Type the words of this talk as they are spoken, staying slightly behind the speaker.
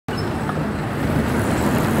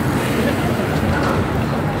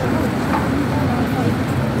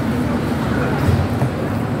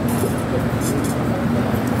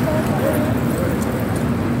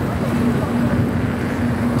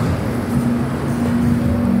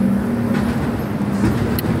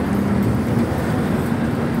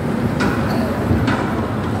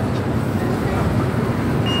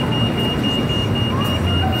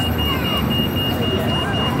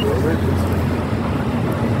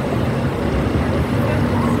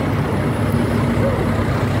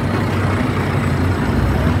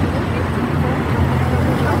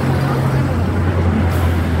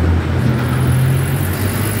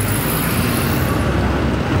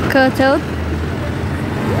curtailed.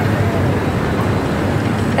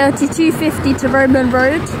 LT250 to Roman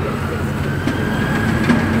Road.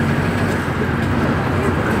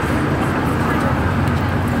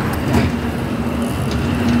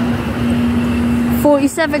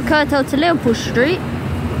 '47 curtailed to Liverpool Street.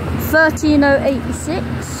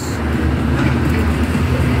 13086.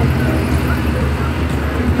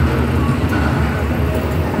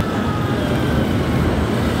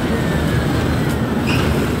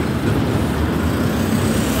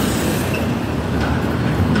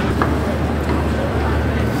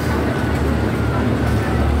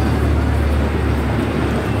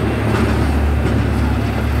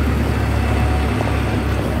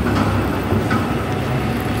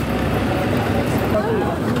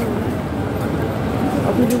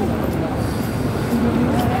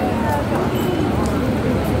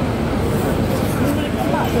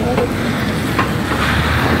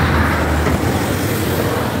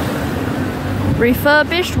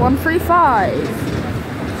 Refurbished 135.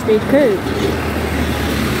 Speed coach.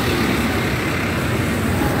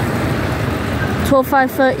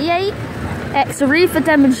 12538. X-Reefer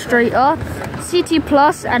demonstrator, CT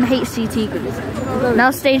Plus and HCT. Now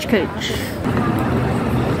stagecoach.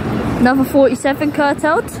 Another 47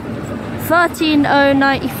 curtailed.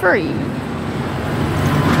 13093.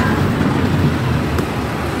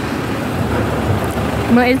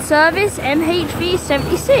 Not in service, MHV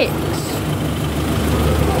 76.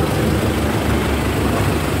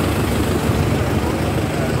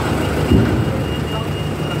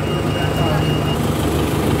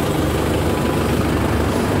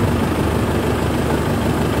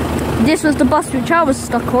 This was the bus which I was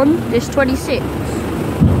stuck on, this 26.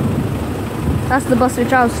 That's the bus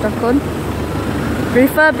which I was stuck on.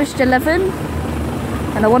 Refurbished 11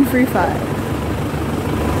 and a 135.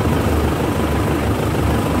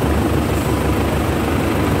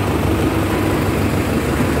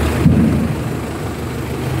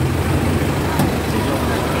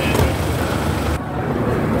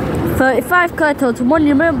 '35 curtailed to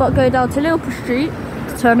Monument, but go down to Liverpool Street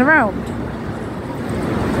to turn around.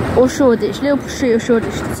 Or Shoreditch, Liverpool Street or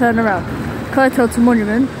Shoreditch to turn around. Curtailed to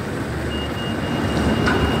Monument.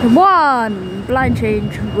 1 blind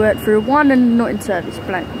change, went through 1 and not in service,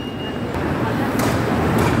 blank.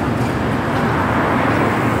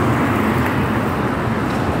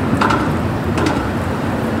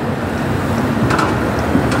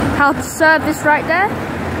 How to service right there.